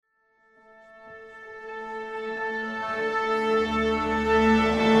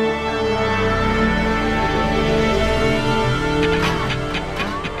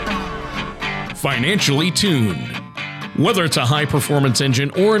Financially Tuned. Whether it's a high-performance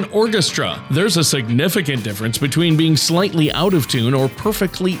engine or an orchestra, there's a significant difference between being slightly out of tune or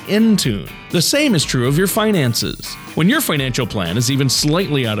perfectly in tune. The same is true of your finances. When your financial plan is even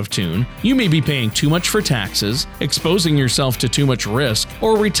slightly out of tune, you may be paying too much for taxes, exposing yourself to too much risk,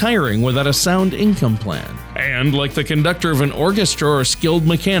 or retiring without a sound income plan. And like the conductor of an orchestra or skilled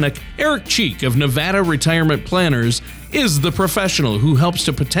mechanic, Eric Cheek of Nevada Retirement Planners is the professional who helps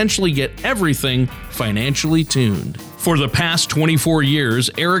to potentially get everything financially tuned. For the past 24 years,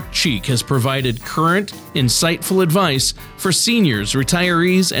 Eric Cheek has provided current, insightful advice for seniors,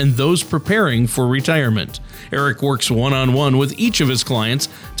 retirees, and those preparing for retirement. Eric works one-on-one with each of his clients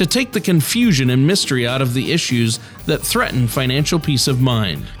to take the confusion and mystery out of the issues that threaten financial peace of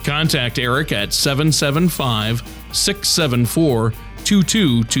mind. Contact Eric at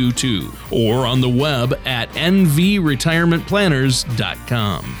 775-674-2222 or on the web at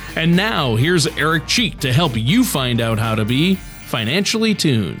nvretirementplanners.com. And now, here's Eric Cheek to help you find out how to be financially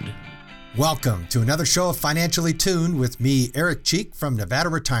tuned. Welcome to another show of Financially Tuned with me, Eric Cheek from Nevada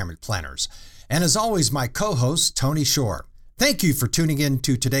Retirement Planners. And as always, my co-host, Tony Shore. Thank you for tuning in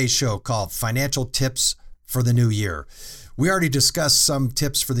to today's show called Financial Tips for the New Year. We already discussed some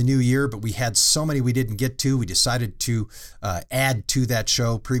tips for the new year, but we had so many we didn't get to. We decided to add to that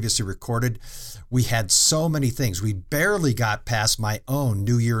show previously recorded. We had so many things. We barely got past my own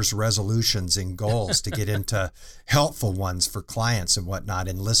New Year's resolutions and goals to get into helpful ones for clients and whatnot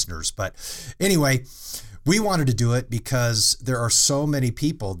and listeners. But anyway, we wanted to do it because there are so many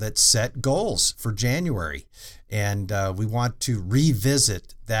people that set goals for January, and we want to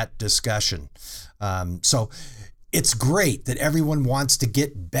revisit that discussion. So it's great that everyone wants to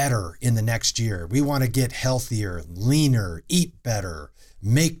get better in the next year. We want to get healthier, leaner, eat better,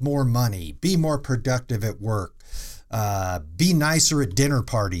 make more money, be more productive at work, be nicer at dinner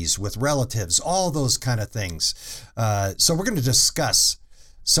parties with relatives, all those kind of things. So we're going to discuss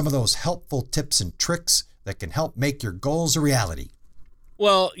some of those helpful tips and tricks that can help make your goals a reality.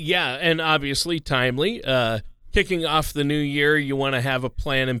 Well, yeah, and obviously timely. Kicking off the new year, you want to have a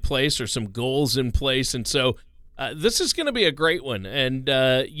plan in place or some goals in place, and so this is going to be a great one. And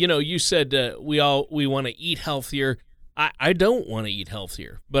you said we want to eat healthier. I don't want to eat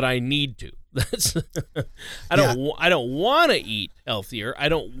healthier, but I need to. I don't want to eat healthier. I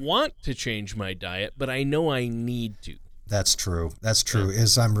don't want to change my diet, but I know I need to. That's true. That's true.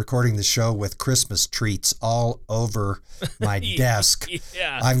 As I'm recording the show with Christmas treats all over my desk,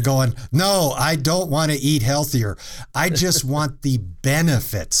 I'm going, no, I don't want to eat healthier. I just want the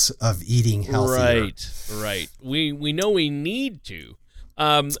benefits of eating healthier. Right. We know we need to.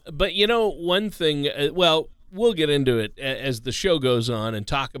 But one thing, we'll get into it as the show goes on and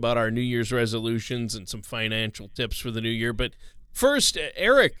talk about our New Year's resolutions and some financial tips for the new year. But first,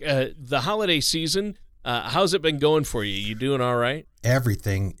 Eric, the holiday season, how's it been going for you? You doing all right?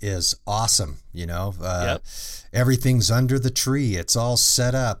 Everything is awesome. Everything's under the tree. It's all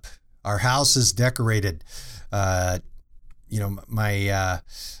set up. Our house is decorated. My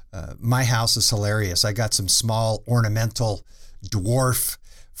house is hilarious. I got some small ornamental dwarf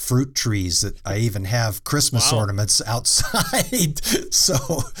fruit trees that I even have Christmas ornaments outside.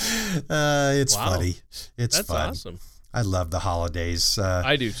 So it's funny. That's fun. Awesome. I love the holidays.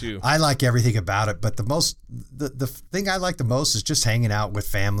 I do too. I like everything about it, but the thing I like the most is just hanging out with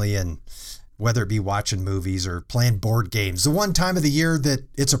family, and whether it be watching movies or playing board games. The one time of the year that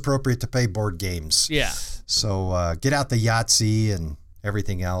it's appropriate to play board games. Yeah. So get out the Yahtzee and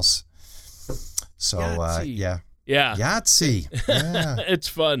everything else. So Yeah. Yahtzee. Yeah. It's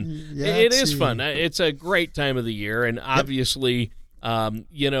fun. Yahtzee. It is fun. It's a great time of the year, and obviously,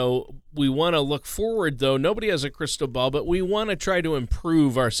 we want to look forward, though. Nobody has a crystal ball, but we want to try to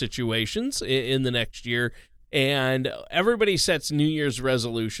improve our situations in the next year. And everybody sets New Year's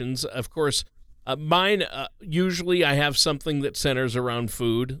resolutions. Of course, mine, usually I have something that centers around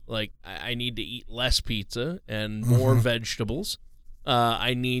food. Like I need to eat less pizza and more vegetables.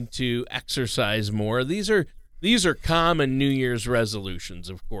 I need to exercise more. These are common New Year's resolutions,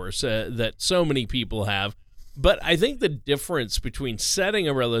 of course, that so many people have. But I think the difference between setting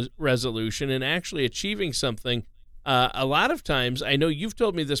a resolution and actually achieving something, a lot of times, I know you've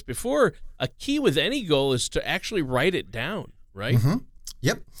told me this before, a key with any goal is to actually write it down, right? Mm-hmm.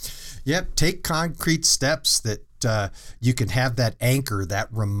 Yep. Take concrete steps that you can have that anchor, that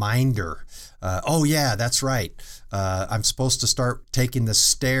reminder. That's right. I'm supposed to start taking the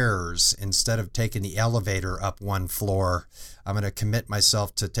stairs instead of taking the elevator up one floor. I'm going to commit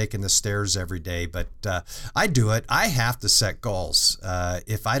myself to taking the stairs every day, but I do it. I have to set goals.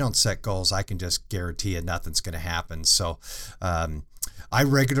 If I don't set goals, I can just guarantee you nothing's going to happen. So I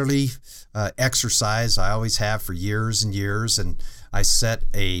regularly exercise. I always have for years and years, and I set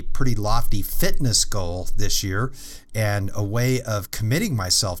a pretty lofty fitness goal this year, and a way of committing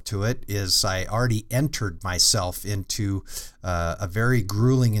myself to it is I already entered myself into a very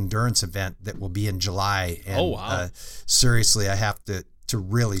grueling endurance event that will be in July. And, oh, wow. Seriously, I have to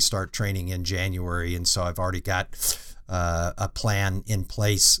really start training in January, and so I've already got a plan in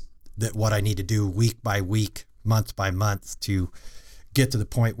place that what I need to do week by week, month by month to get to the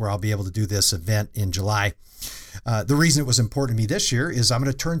point where I'll be able to do this event in July. The reason it was important to me this year is I'm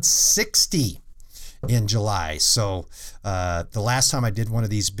going to turn 60 in July. So the last time I did one of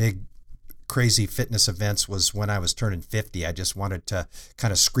these big, crazy fitness events was when I was turning 50. I just wanted to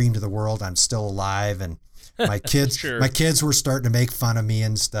kind of scream to the world, I'm still alive. And my kids, Sure. my kids were starting to make fun of me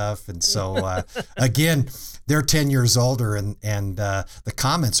and stuff. And so, again, they're 10 years older and the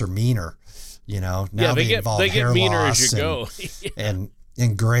comments are meaner, now they get hair meaner loss as you go.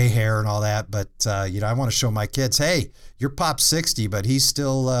 and gray hair and all that. But, I want to show my kids, hey, you're Pop 60, but he's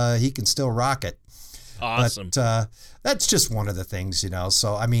still, he can still rock it. Awesome. But that's just one of the things,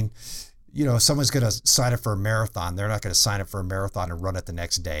 So, I mean, if someone's going to sign up for a marathon, they're not going to sign up for a marathon and run it the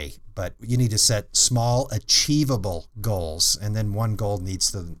next day. But you need to set small, achievable goals, and then one goal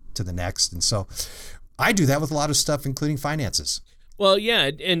leads to the next. And so I do that with a lot of stuff, including finances. Well, yeah,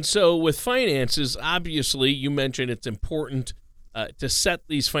 and so with finances, obviously, you mentioned it's important to set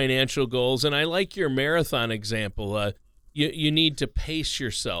these financial goals, and I like your marathon example. You need to pace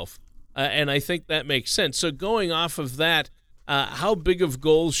yourself, and I think that makes sense. So going off of that, how big of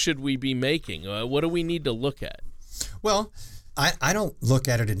goals should we be making? What do we need to look at? Well, I don't look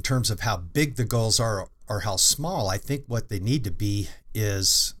at it in terms of how big the goals are or how small. I think what they need to be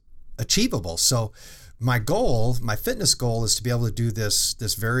is achievable. So my fitness goal is to be able to do this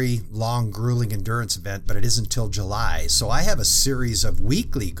very long, grueling endurance event, but it isn't until July. So I have a series of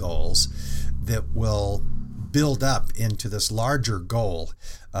weekly goals that will build up into this larger goal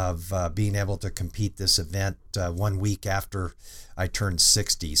of being able to compete this event 1 week after I turn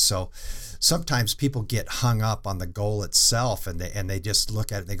 60. So sometimes people get hung up on the goal itself, and they just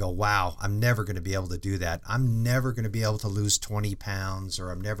look at it and they go, wow, I'm never going to be able to do that. I'm never going to be able to lose 20 pounds,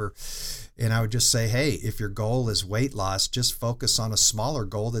 or and I would just say, hey, if your goal is weight loss, just focus on a smaller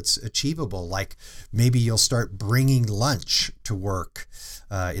goal that's achievable. Like maybe you'll start bringing lunch to work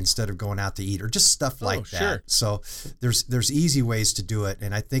instead of going out to eat, or just stuff like that. Sure. So there's easy ways to do it.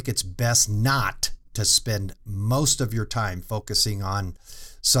 And I think it's best not to spend most of your time focusing on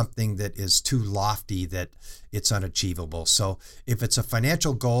something that is too lofty that it's unachievable. So if it's a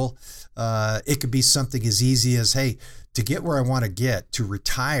financial goal, it could be something as easy as, hey, to get where I want to get, to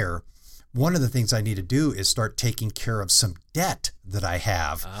retire, one of the things I need to do is start taking care of some debt that I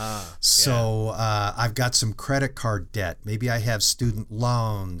have. So I've got some credit card debt. Maybe I have student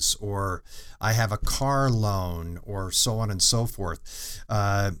loans, or I have a car loan, or so on and so forth.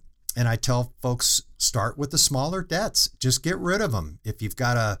 And I tell folks, start with the smaller debts. Just get rid of them. If you've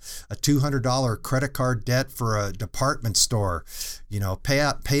got a $200 credit card debt for a department store,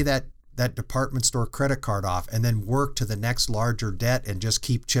 pay that department store credit card off, and then work to the next larger debt and just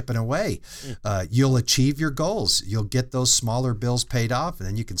keep chipping away. You'll achieve your goals. You'll get those smaller bills paid off, and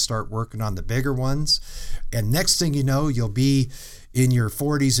then you can start working on the bigger ones. And next thing you know, you'll be in your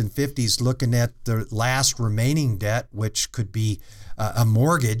 40s and 50s looking at the last remaining debt, which could be a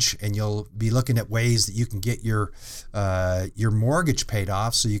mortgage, and you'll be looking at ways that you can get your mortgage paid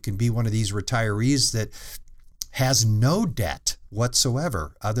off, so you can be one of these retirees that has no debt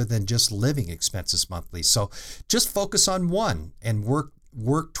whatsoever other than just living expenses monthly. So just focus on one and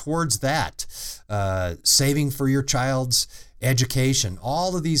work towards that. Saving for your child's education,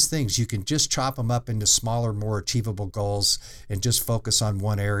 all of these things, you can just chop them up into smaller, more achievable goals and just focus on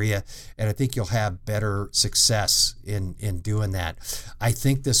one area. And I think you'll have better success in doing that. I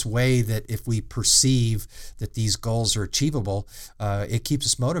think this way that if we perceive that these goals are achievable, it keeps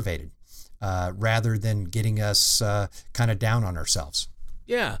us motivated. Rather than getting us kind of down on ourselves.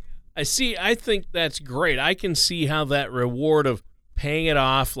 Yeah, I think that's great. I can see how that reward of paying it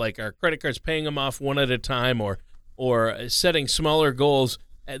off, like our credit cards, paying them off one at a time, or setting smaller goals,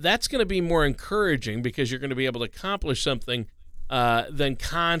 that's going to be more encouraging, because you're going to be able to accomplish something than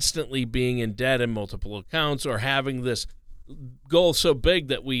constantly being in debt in multiple accounts, or having this goal so big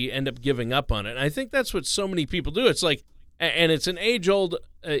that we end up giving up on it. And I think that's what so many people do. It's like, and it's an age-old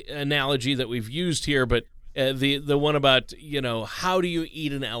analogy that we've used here, but the one about, how do you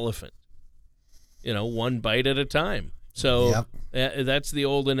eat an elephant? One bite at a time. So that's the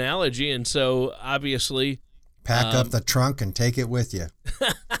old analogy. And so obviously, pack up the trunk and take it with you.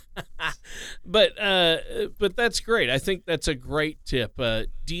 But that's great. I think that's a great tip.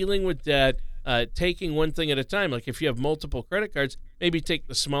 Dealing with debt, taking one thing at a time. Like if you have multiple credit cards, maybe take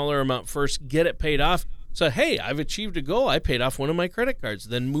the smaller amount first, get it paid off. So, hey, I've achieved a goal. I paid off one of my credit cards.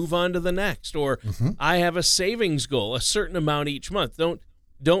 Then move on to the next. Or I have a savings goal, a certain amount each month.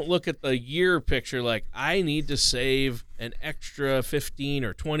 Don't look at the year picture like I need to save an extra $15,000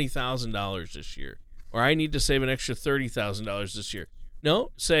 or $20,000 this year, or I need to save an extra $30,000 this year.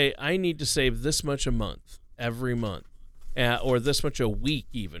 No, say I need to save this much a month, every month, or this much a week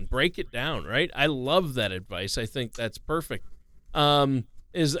even. Break it down, right? I love that advice. I think that's perfect.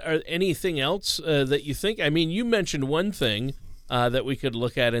 Is there anything else that you think? I mean, you mentioned one thing that we could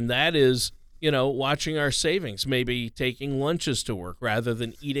look at, and that is, watching our savings, maybe taking lunches to work rather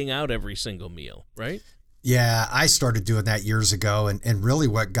than eating out every single meal, right? Yeah, I started doing that years ago. And really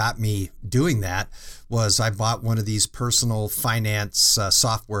what got me doing that was I bought one of these personal finance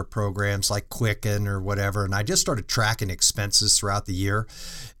software programs like Quicken or whatever. And I just started tracking expenses throughout the year.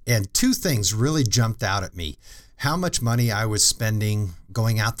 And two things really jumped out at me: how much money I was spending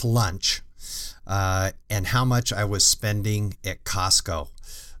going out to lunch and how much I was spending at Costco.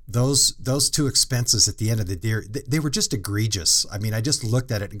 Those two expenses at the end of the year, they were just egregious. I mean, I just looked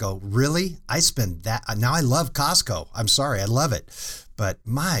at it and go, really? I spend that? Now I love Costco. I'm sorry, I love it. But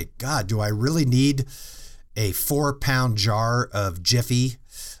my God, do I really need a 4-pound jar of Jiffy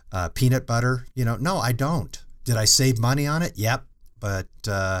peanut butter? No, I don't. Did I save money on it? Yep. But,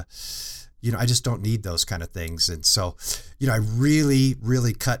 I just don't need those kind of things. And so, I really,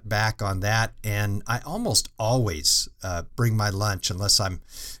 really cut back on that. And I almost always bring my lunch unless I'm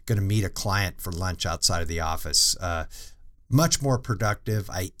going to meet a client for lunch outside of the office. Much more productive.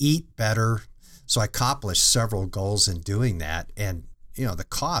 I eat better. So I accomplished several goals in doing that. And, the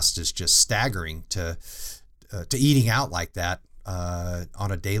cost is just staggering to eating out like that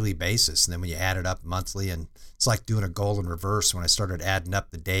on a daily basis. And then when you add it up monthly, and it's like doing a goal in reverse. When I started adding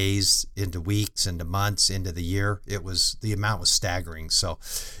up the days into weeks, into months, into the year, the amount was staggering. So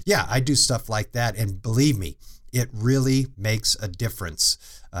yeah, I do stuff like that. And believe me, it really makes a difference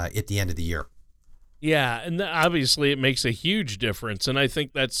at the end of the year. Yeah. And obviously it makes a huge difference. And I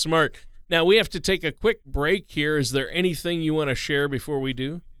think that's smart. Now we have to take a quick break here. Is there anything you want to share before we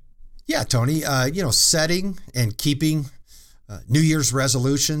do? Yeah, Tony, setting and keeping New Year's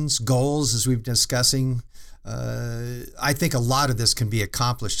resolutions, goals, as we've been discussing. I think a lot of this can be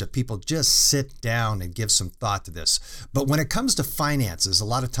accomplished if people just sit down and give some thought to this. But when it comes to finances, a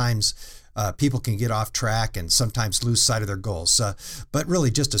lot of times people can get off track and sometimes lose sight of their goals. But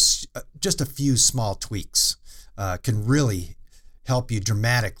really, just a few small tweaks can really help you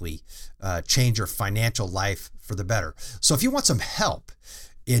dramatically change your financial life for the better. So if you want some help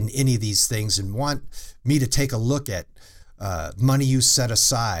in any of these things and want me to take a look at money you set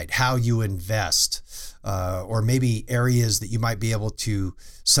aside, how you invest, or maybe areas that you might be able to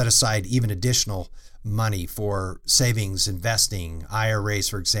set aside even additional money for savings, investing, IRAs,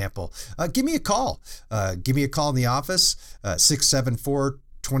 for example, give me a call. Give me a call in the office,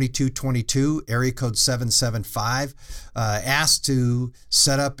 674-2222, area code 775. Ask to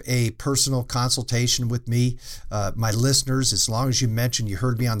set up a personal consultation with me. My listeners, as long as you mention you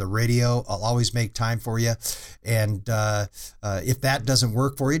heard me on the radio, I'll always make time for you. And if that doesn't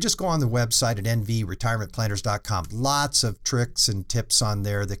work for you, just go on the website at nvretirementplanners.com. Lots of tricks and tips on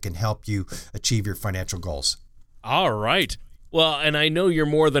there that can help you achieve your financial goals. All right. Well, and I know you're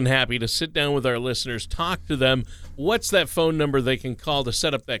more than happy to sit down with our listeners, talk to them. What's that phone number they can call to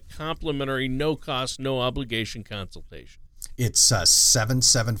set up that complimentary, no-cost, no-obligation consultation? It's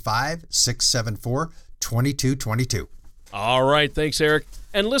 775-674-2222. All right. Thanks, Eric.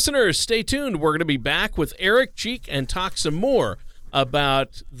 And listeners, stay tuned. We're going to be back with Eric Cheek and talk some more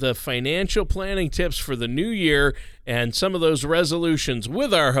about the financial planning tips for the new year and some of those resolutions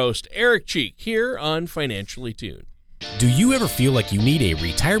with our host, Eric Cheek, here on Financially Tuned. Do you ever feel like you need a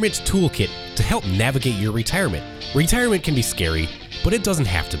retirement toolkit to help navigate your retirement? Retirement can be scary, but it doesn't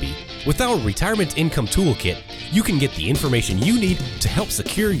have to be. With our Retirement Income Toolkit, you can get the information you need to help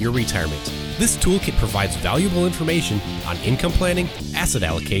secure your retirement. This toolkit provides valuable information on income planning, asset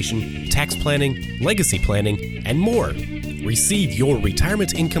allocation, tax planning, legacy planning, and more. Receive your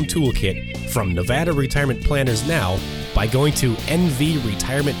Retirement Income Toolkit from Nevada Retirement Planners now by going to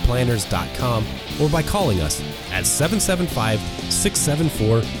nvretirementplanners.com or by calling us at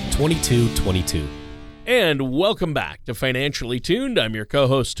 775-674-2222. And welcome back to Financially Tuned. I'm your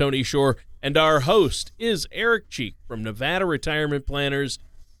co-host, Tony Shore, and our host is Eric Cheek from Nevada Retirement Planners.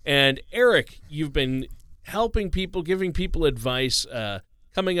 And Eric, you've been helping people, giving people advice,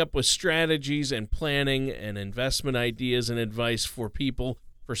 coming up with strategies and planning and investment ideas and advice for people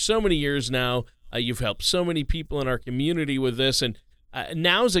for so many years now. You've helped so many people in our community with this, and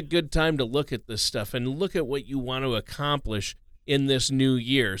now's a good time to look at this stuff and look at what you want to accomplish in this new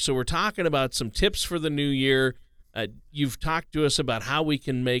year. So we're talking about some tips for the new year. You've talked to us about how we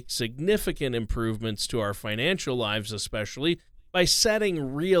can make significant improvements to our financial lives, especially by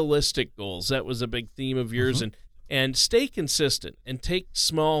setting realistic goals. That was a big theme of yours. And stay consistent and take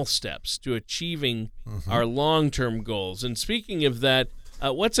small steps to achieving our long-term goals. And speaking of that,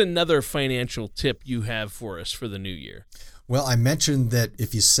 what's another financial tip you have for us for the new year? Well, I mentioned that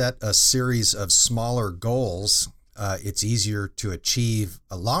if you set a series of smaller goals, it's easier to achieve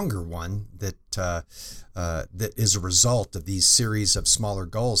a longer one that is a result of these series of smaller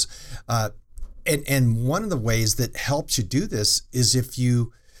goals. And one of the ways that helps you do this is if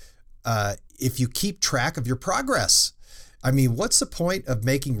you keep track of your progress. I mean, what's the point of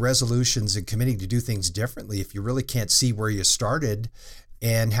making resolutions and committing to do things differently if you really can't see where you started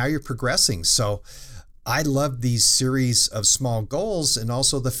and how you're progressing? So I love these series of small goals and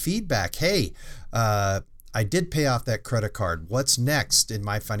also the feedback. Hey, I did pay off that credit card. What's next in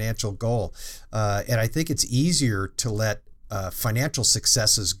my financial goal? And I think it's easier to let financial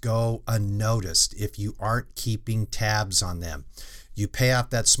successes go unnoticed if you aren't keeping tabs on them. You pay off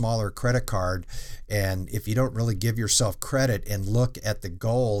that smaller credit card, and if you don't really give yourself credit and look at the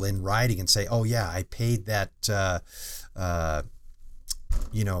goal in writing and say, oh yeah, I paid that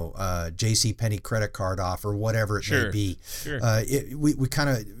JCPenney credit card off or whatever it may be.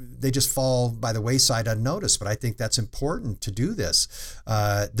 They just fall by the wayside unnoticed, but I think that's important to do this.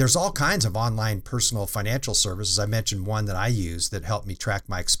 There's all kinds of online personal financial services. I mentioned one that I use that helped me track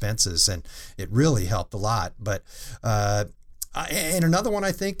my expenses, and it really helped a lot. But and another one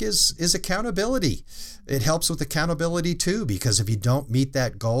I think is accountability. It helps with accountability too, because if you don't meet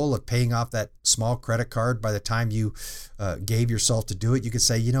that goal of paying off that small credit card by the time you gave yourself to do it, you could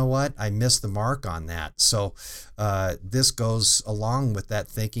say, you know what, I missed the mark on that. So this goes along with that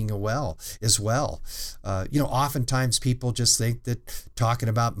thinking as well. Oftentimes people just think that talking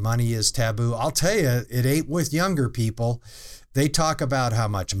about money is taboo. I'll tell you, it ain't with younger people. They talk about how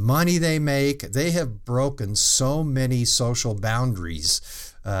much money they make. They have broken so many social boundaries.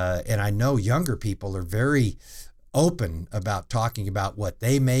 And I know younger people are very open about talking about what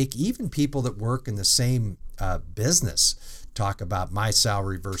they make. Even people that work in the same business talk about my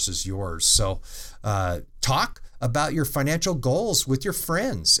salary versus yours. So talk about your financial goals with your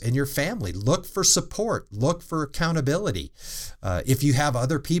friends and your family. Look for support. Look for accountability. If you have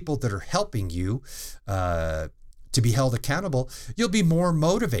other people that are helping you to be held accountable, you'll be more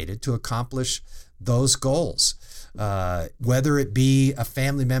motivated to accomplish those goals, whether it be a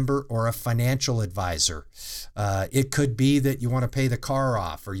family member or a financial advisor. It could be that you want to pay the car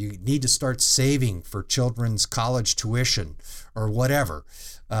off, or you need to start saving for children's college tuition or whatever.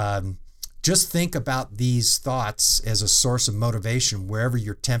 Just think about these thoughts as a source of motivation wherever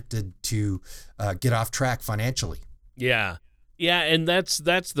you're tempted to get off track financially. Yeah, and that's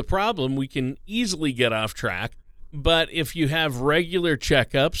the problem. We can easily get off track. But if you have regular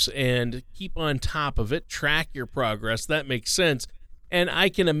checkups and keep on top of it, track your progress, that makes sense. And I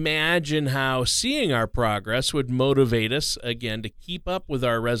can imagine how seeing our progress would motivate us, again, to keep up with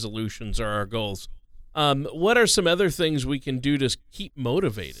our resolutions or our goals. What are some other things we can do to keep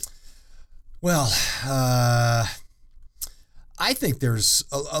motivated? Well, I think there's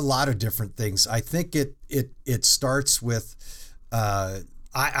a lot of different things. I think it starts with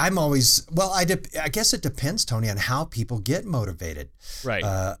I'm always, I guess it depends, Tony, on how people get motivated. Right.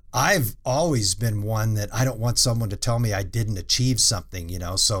 I've always been one that I don't want someone to tell me I didn't achieve something,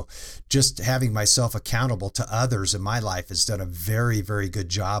 so just having myself accountable to others in my life has done a very, very good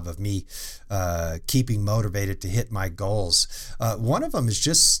job of me keeping motivated to hit my goals. One of them is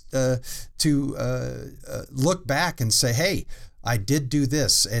just to look back and say, hey, I did do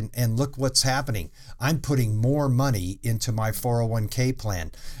this, and look what's happening. I'm putting more money into my 401k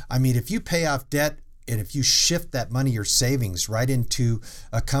plan. I mean, if you pay off debt and if you shift that money or savings right into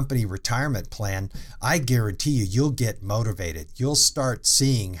a company retirement plan, I guarantee you'll get motivated. You'll start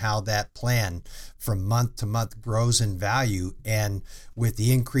seeing how that plan from month to month grows in value. And with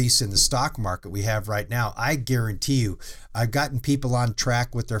the increase in the stock market we have right now, I guarantee you, I've gotten people on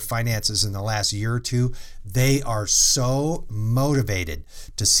track with their finances in the last year or two. They are so motivated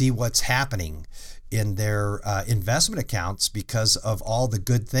to see what's happening in their investment accounts because of all the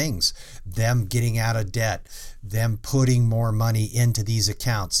good things, them getting out of debt, them putting more money into these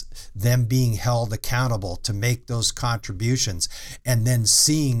accounts, them being held accountable to make those contributions, and then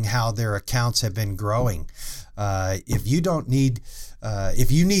seeing how their accounts have been growing. If you don't need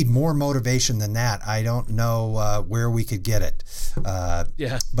if you need more motivation than that, I don't know where we could get it.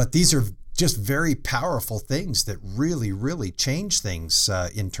 But these are just very powerful things that really, really change things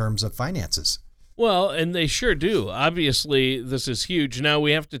in terms of finances. Well, and they sure do. Obviously, this is huge. Now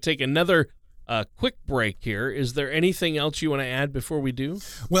we have to take another quick break here. Is there anything else you want to add before we do?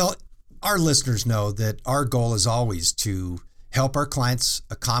 Well, our listeners know that our goal is always to help our clients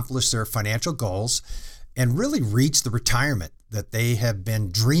accomplish their financial goals and really reach the retirement that they have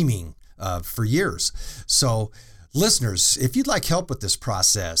been dreaming of for years. So, listeners, if you'd like help with this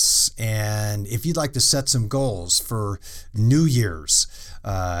process and if you'd like to set some goals for New Year's,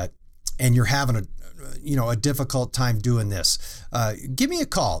 and you're having a difficult time doing this, give me a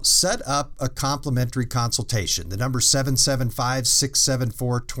call. Set up a complimentary consultation. The number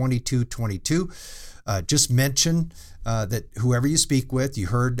 775-674-2222. Just mention that whoever you speak with, you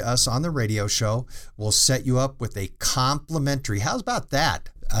heard us on the radio show, will set you up with a complimentary. How's about that?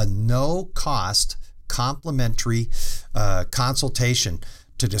 A no-cost complimentary consultation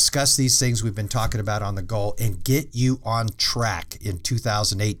to discuss these things we've been talking about on the goal and get you on track in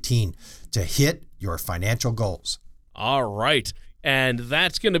 2018 to hit your financial goals. All right. And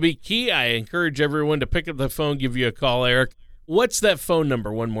that's going to be key. I encourage everyone to pick up the phone, give you a call, Eric. What's that phone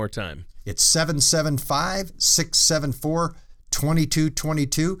number one more time? It's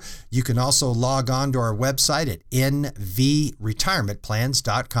 775-674-2222. You can also log on to our website at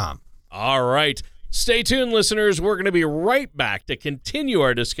nvretirementplans.com. All right. Stay tuned, listeners. We're going to be right back to continue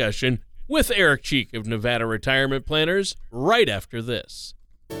our discussion with Eric Cheek of Nevada Retirement Planners right after this.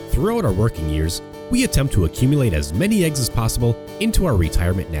 Throughout our working years, we attempt to accumulate as many eggs as possible into our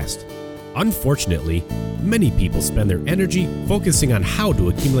retirement nest. Unfortunately, many people spend their energy focusing on how to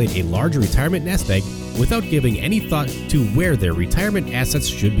accumulate a large retirement nest egg without giving any thought to where their retirement assets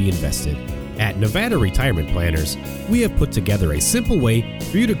should be invested. At Nevada Retirement Planners, we have put together a simple way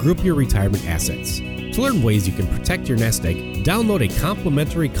for you to group your retirement assets. To learn ways you can protect your nest egg, download a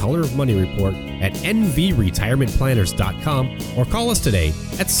complimentary Color of Money report at nvretirementplanners.com or call us today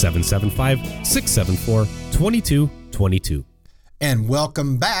at 775-674-2222. And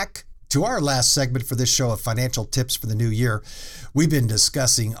welcome back to our last segment for this show of Financial Tips for the New Year. We've been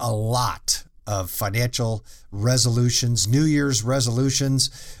discussing a lot of financial resolutions, New Year's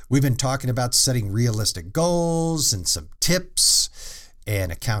resolutions. We've been talking about setting realistic goals and some tips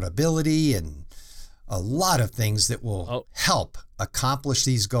and accountability and a lot of things that will help accomplish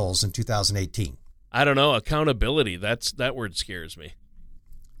these goals in 2018. I don't know, accountability, that word scares me.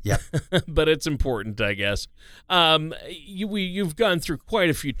 Yeah. But it's important, I guess. You've gone through quite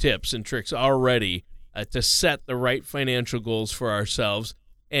a few tips and tricks already to set the right financial goals for ourselves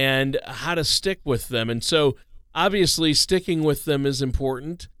and how to stick with them. And so obviously sticking with them is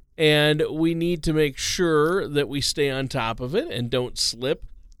important, and we need to make sure that we stay on top of it and don't slip.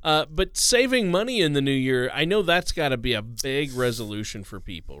 But saving money in the new year, I know that's got to be a big resolution for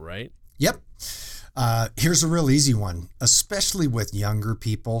people, right? Yep. Here's a real easy one, especially with younger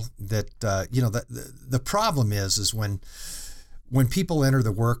people that, the problem is when people enter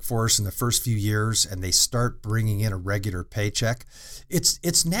the workforce in the first few years and they start bringing in a regular paycheck,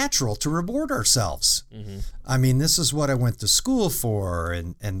 it's natural to reward ourselves. Mm-hmm. I mean, this is what I went to school for,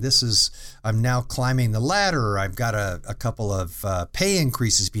 and I'm now climbing the ladder. I've got a couple of pay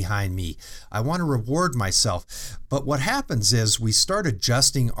increases behind me. I want to reward myself. But what happens is we start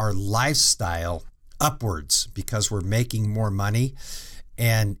adjusting our lifestyle upwards because we're making more money.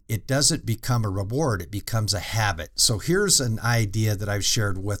 And it doesn't become a reward, it becomes a habit. So here's an idea that I've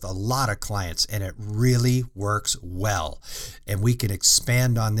shared with a lot of clients, and it really works well. And we can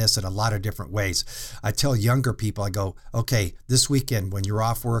expand on this in a lot of different ways. I tell younger people, I go, okay, this weekend when you're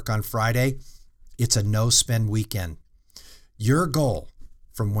off work on Friday, it's a no-spend weekend. Your goal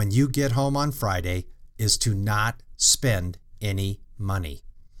from when you get home on Friday is to not spend any money.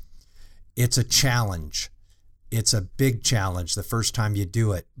 It's a challenge. It's a big challenge the first time you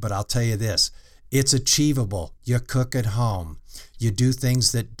do it, but I'll tell you this, it's achievable. You cook at home. You do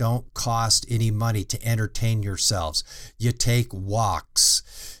things that don't cost any money to entertain yourselves. You take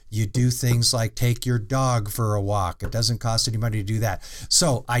walks. You do things like take your dog for a walk. It doesn't cost any money to do that.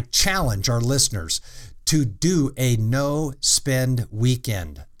 So I challenge our listeners to do a no-spend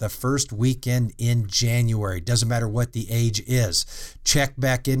weekend, the first weekend in January. Doesn't matter what the age is. Check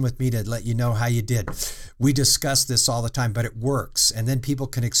back in with me to let you know how you did. We discuss this all the time, but it works. And then people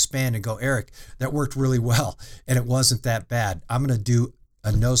can expand and go, Eric, that worked really well, and it wasn't that bad. I'm going to do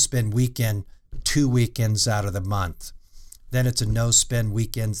a no-spend weekend 2 weekends out of the month. Then it's a no-spend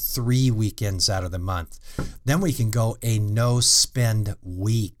weekend 3 weekends out of the month. Then we can go a no-spend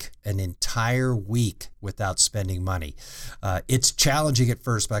week, an entire week without spending money. It's challenging at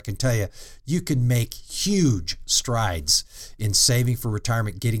first, but I can tell you, you can make huge strides in saving for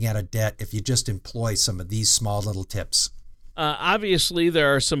retirement, getting out of debt, if you just employ some of these small little tips. Obviously,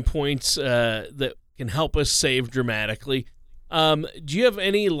 there are some points that can help us save dramatically. Do you have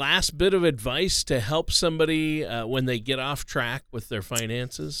any last bit of advice to help somebody when they get off track with their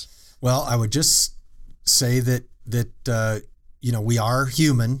finances? Well, I would just say that we are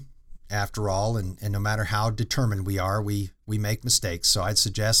human after all, and no matter how determined we are, we make mistakes. So I'd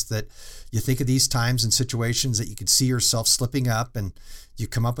suggest that you think of these times and situations that you could see yourself slipping up, and you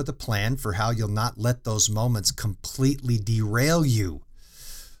come up with a plan for how you'll not let those moments completely derail you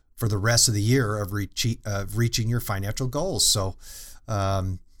for the rest of the year of reaching your financial goals. So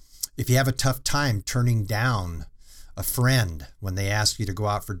if you have a tough time turning down a friend when they ask you to go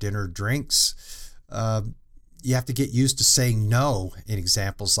out for dinner or drinks, you have to get used to saying no in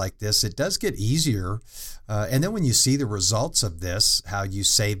examples like this. It does get easier. And then when you see the results of this, how you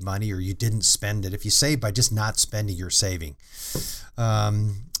save money or you didn't spend it, if you save by just not spending, you're saving.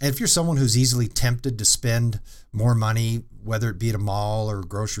 And if you're someone who's easily tempted to spend more money, whether it be at a mall or a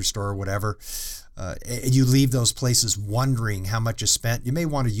grocery store or whatever, and you leave those places wondering how much you spent, you may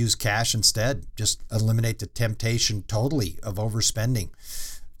want to use cash instead. Just eliminate the temptation totally of overspending.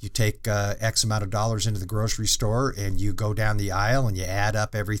 You take X amount of dollars into the grocery store and you go down the aisle and you add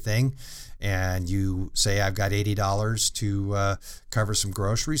up everything and you say, I've got $80 to cover some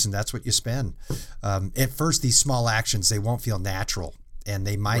groceries, and that's what you spend. At first, these small actions, they won't feel natural and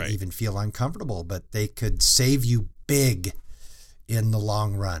they might even feel uncomfortable, but they could save you big in the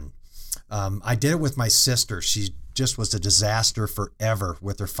long run. I did it with my sister. She just was a disaster forever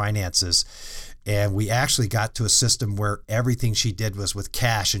with her finances. And we actually got to a system where everything she did was with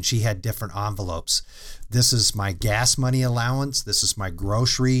cash, and she had different envelopes. This is my gas money allowance. This is my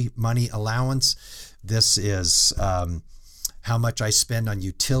grocery money allowance. This is how much I spend on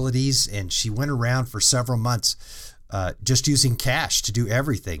utilities. And she went around for several months just using cash to do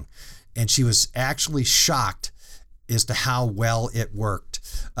everything. And she was actually shocked as to how well it worked.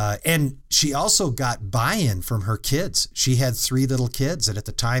 And she also got buy-in from her kids. She had 3 little kids, and at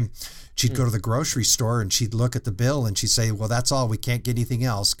the time, she'd go to the grocery store and she'd look at the bill and she'd say, well, that's all. We can't get anything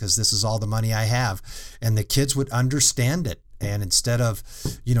else because this is all the money I have. And the kids would understand it. And instead of,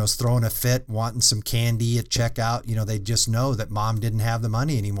 throwing a fit, wanting some candy at checkout, they just know that mom didn't have the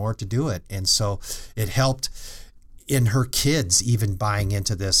money anymore to do it. And so it helped in her kids even buying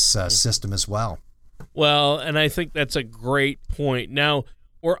into this system as well. Well, and I think that's a great point. Now,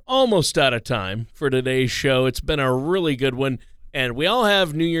 we're almost out of time for today's show. It's been a really good one. And we all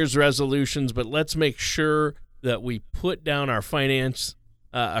have New Year's resolutions, but let's make sure that we put down our financial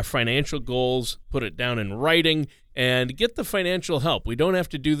goals, put it down in writing, and get the financial help. We don't have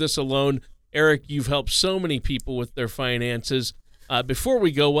to do this alone. Eric, you've helped so many people with their finances. Before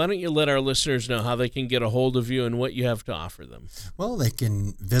we go, why don't you let our listeners know how they can get a hold of you and what you have to offer them? Well, they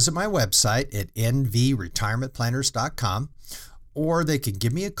can visit my website at nvretirementplanners.com. Or they can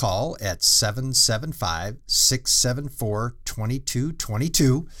give me a call at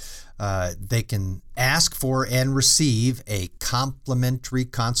 775-674-2222. They can ask for and receive a complimentary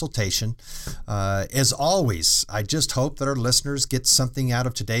consultation. As always, I just hope that our listeners get something out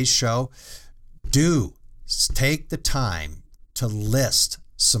of today's show. Do take the time to list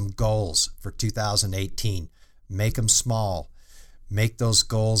some goals for 2018. Make them small. Make those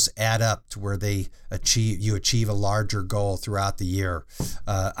goals add up to where you achieve a larger goal throughout the year.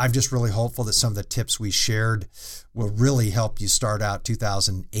 I'm just really hopeful that some of the tips we shared will really help you start out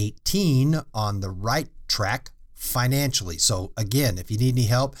 2018 on the right track financially. So again, if you need any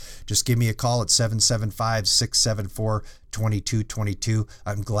help, just give me a call at 775-674-2222.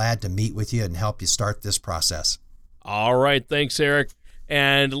 I'm glad to meet with you and help you start this process. All right. Thanks, Eric.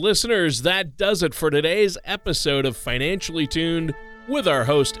 And listeners, that does it for today's episode of Financially Tuned with our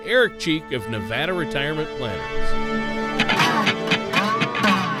host, Eric Cheek of Nevada Retirement Planners.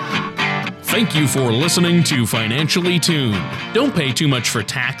 Thank you for listening to Financially Tuned. Don't pay too much for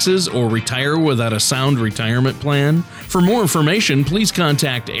taxes or retire without a sound retirement plan. For more information, please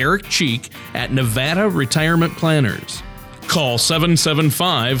contact Eric Cheek at Nevada Retirement Planners. Call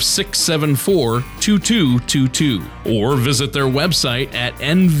 775-674-2222 or visit their website at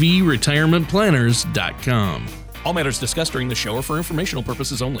nvretirementplanners.com. All matters discussed during the show are for informational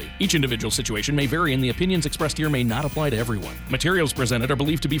purposes only. Each individual situation may vary, and the opinions expressed here may not apply to everyone. Materials presented are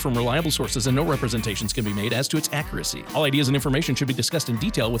believed to be from reliable sources, and no representations can be made as to its accuracy. All ideas and information should be discussed in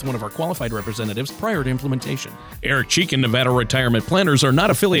detail with one of our qualified representatives prior to implementation. Eric Cheek and Nevada Retirement Planners are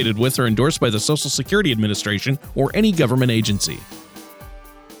not affiliated with or endorsed by the Social Security Administration or any government agency.